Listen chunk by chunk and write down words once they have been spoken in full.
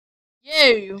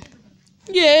Yeah,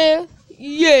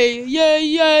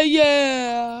 yeah,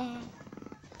 yeah.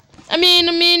 I'm in.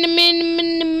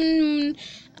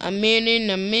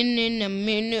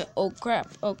 Oh crap.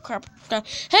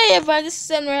 Hey everybody, this is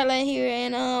Seven Ratline here,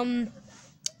 and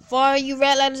for all you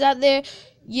Ratliners out there,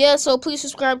 yeah. So please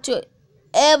subscribe to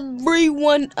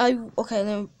everyone. I'm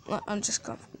just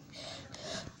gonna.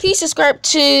 Please subscribe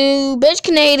to Bench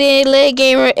Canadian, Leg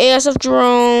Gamer, ASF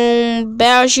Jerome,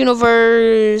 Bowers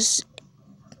Universe,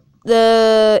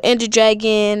 the Ender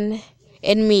Dragon,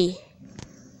 and me.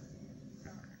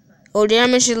 Oh, did I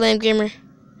mention Lamb Gamer?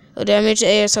 Oh, did I mention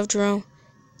ASF Jerome?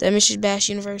 Did I mention Bash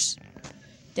Universe?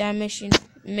 Did I mention?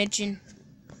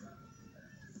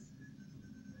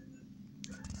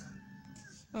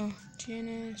 Oh,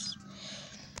 Janice.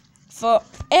 For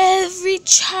every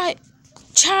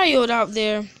child out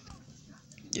there,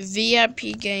 the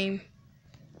VIP game.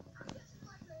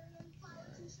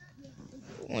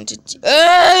 1 to 2.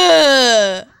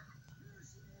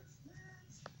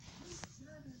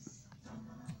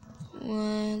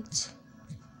 One,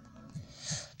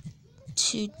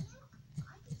 two,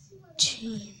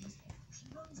 team.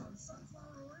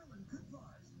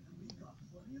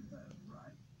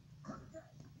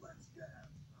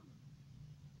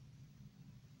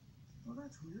 Well,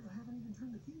 that's weird. I haven't even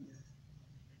turned the key yet.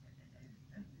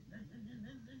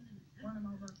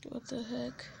 What the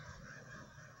heck?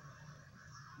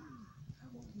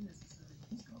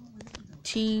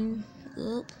 Team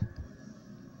up.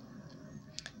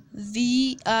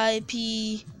 VIP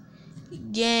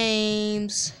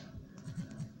games.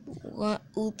 What?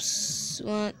 Oops.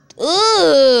 What?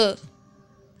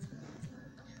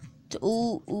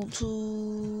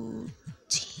 To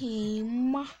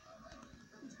team.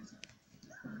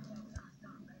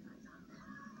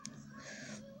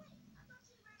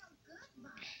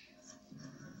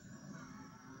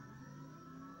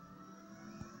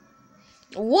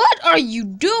 What are you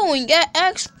doing?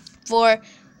 X 4,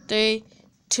 3,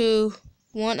 2,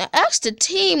 1. I asked the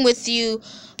team with you,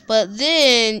 but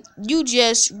then you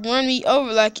just run me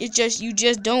over like you just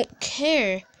don't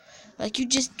care. Like you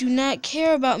just do not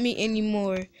care about me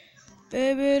anymore.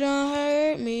 Baby, don't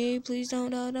hurt me. Please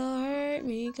don't hurt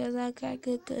me, cause I got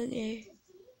good cookie.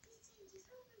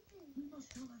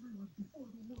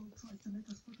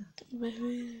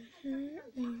 Baby,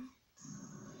 hurt me.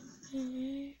 Hurt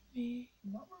me.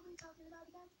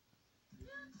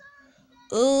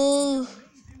 Ooh,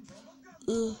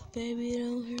 baby,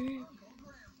 don't hurt.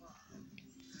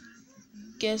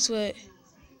 Guess what?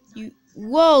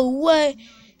 Whoa, what?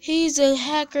 He's a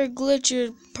hacker,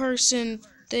 glitcher, person,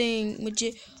 thing,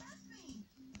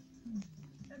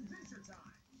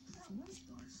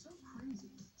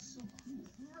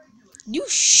 You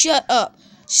shut up.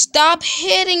 Stop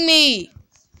hitting me.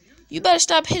 You better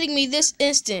stop hitting me this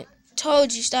instant.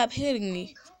 Told you, stop hitting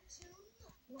me.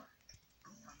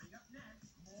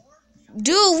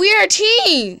 Dude, we're a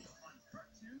team.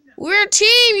 We're a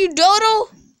team, you dodo.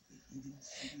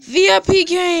 VIP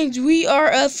games, we are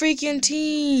a freaking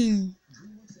team.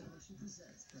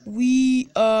 We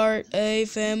are a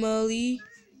family.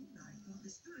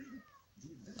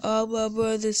 All my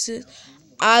brothers.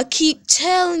 I keep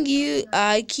telling you,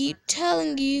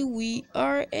 we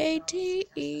are a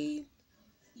team.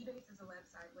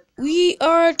 We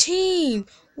are a team.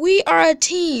 We are a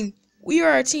team. We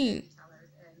are a team.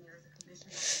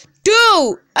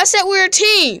 Dude, I said we're a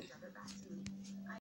team.